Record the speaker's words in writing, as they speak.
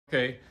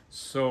Okay,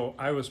 so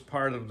I was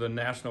part of the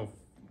National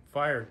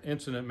Fire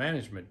Incident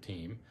Management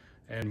Team,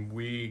 and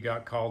we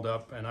got called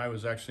up, and I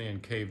was actually in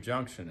Cave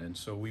Junction, and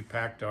so we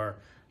packed our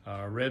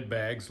red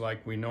bags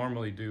like we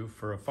normally do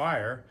for a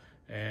fire,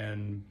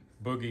 and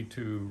boogied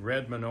to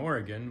Redmond,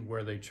 Oregon,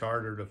 where they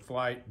chartered a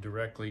flight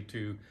directly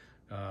to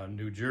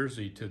New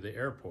Jersey to the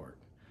airport.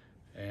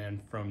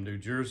 And from New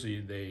Jersey,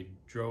 they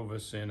drove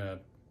us in a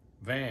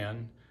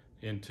van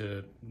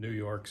into New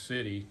York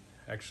City.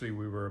 Actually,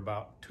 we were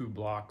about 2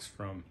 blocks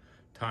from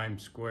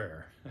Times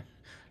Square.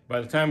 By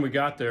the time we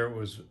got there, it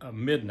was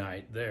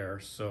midnight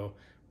there, so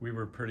we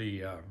were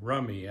pretty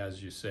rummy,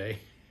 as you say,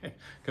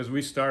 because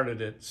we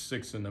started at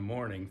 6 in the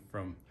morning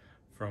from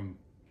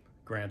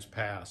Grants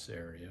Pass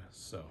area.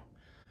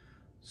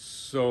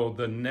 So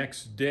the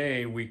next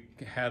day we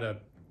had a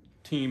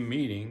team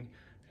meeting,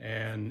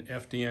 and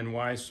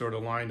FDNY sort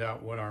of lined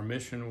out what our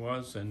mission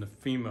was, and the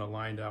FEMA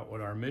lined out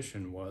what our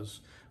mission was,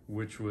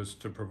 which was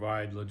to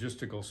provide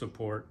logistical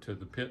support to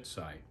the pit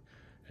site.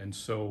 And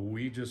so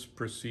we just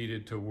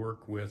proceeded to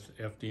work with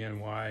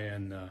FDNY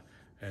and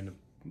the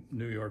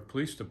New York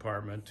Police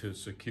Department to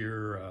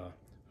secure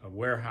a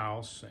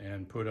warehouse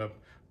and put up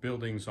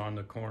buildings on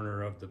the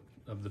corner of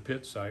the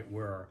pit site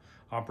where our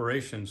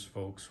operations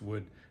folks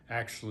would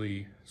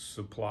actually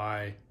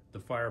supply the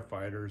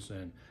firefighters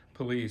and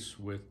police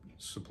with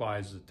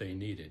supplies that they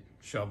needed: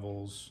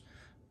 shovels,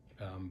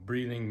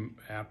 breathing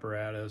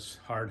apparatus,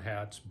 hard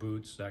hats,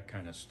 boots, that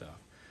kind of stuff.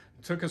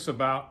 It took us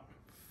about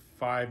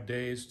 5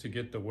 days to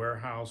get the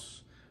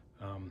warehouse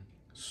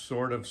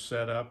sort of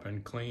set up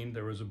and cleaned.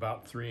 There was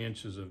about 3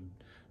 inches of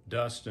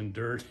dust and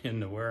dirt in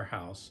the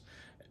warehouse.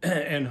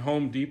 And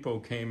Home Depot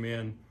came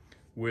in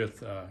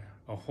with a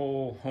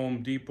whole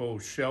Home Depot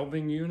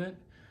shelving unit,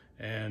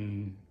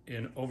 and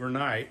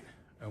overnight,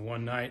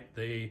 one night,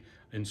 they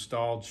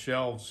installed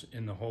shelves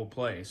in the whole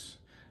place.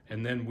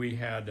 And then we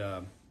had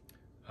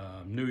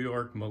New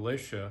York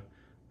Militia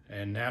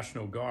and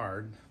National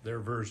Guard, their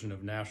version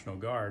of National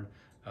Guard,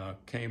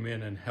 came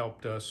in and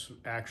helped us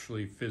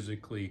actually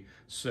physically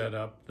set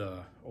up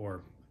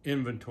or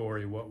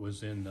inventory what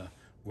was in the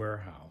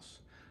warehouse.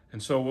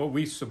 And so what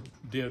we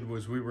did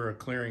was we were a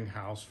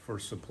clearinghouse for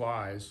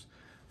supplies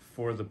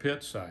for the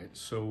pit site.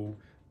 So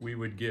we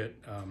would get,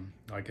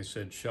 like I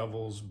said,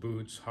 shovels,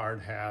 boots,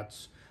 hard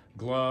hats,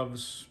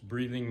 gloves,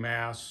 breathing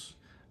masks,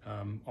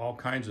 all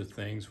kinds of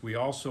things. We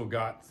also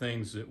got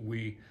things that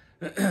we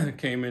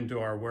came into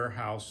our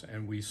warehouse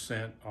and we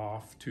sent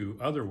off to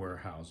other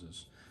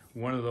warehouses.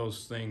 One of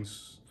those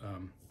things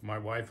my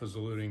wife was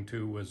alluding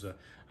to was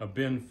a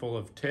bin full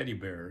of teddy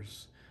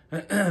bears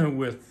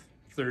with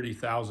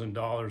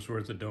 $30,000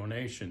 worth of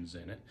donations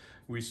in it.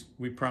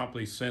 We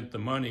promptly sent the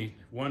money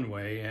one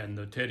way and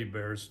the teddy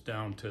bears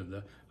down to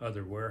the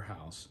other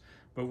warehouse.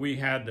 But we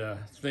had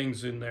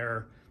things in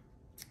there,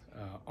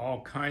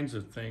 all kinds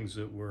of things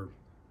that were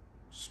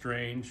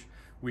strange.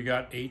 We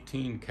got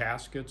 18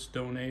 caskets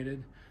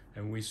donated,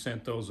 and we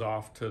sent those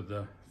off to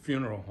the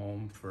funeral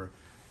home for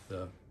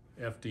the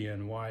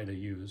FDNY to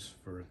use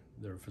for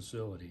their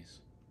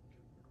facilities.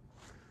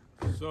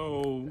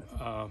 So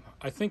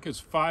I think as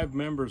 5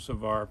 members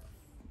of I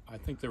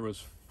think there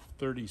was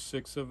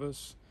 36 of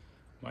us,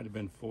 might have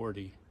been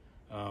 40,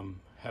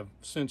 have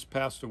since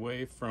passed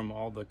away from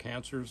all the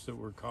cancers that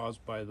were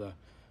caused by the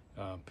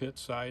pit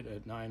site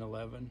at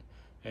 9/11,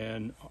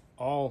 and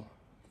all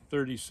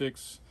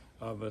 36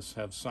 of us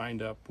have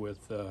signed up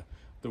with the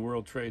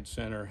World Trade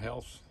Center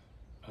Health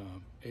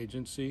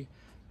Agency,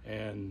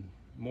 and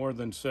more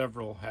than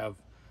several have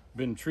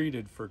been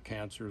treated for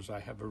cancers. I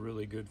have a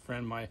really good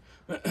friend, my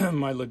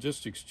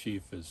logistics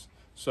chief is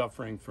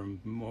suffering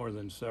from more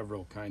than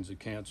several kinds of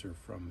cancer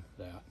from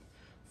that.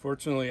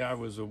 Fortunately, I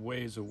was a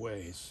ways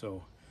away,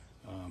 so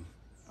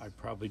I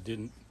probably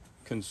didn't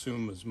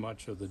consume as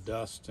much of the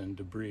dust and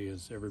debris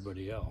as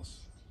everybody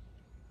else.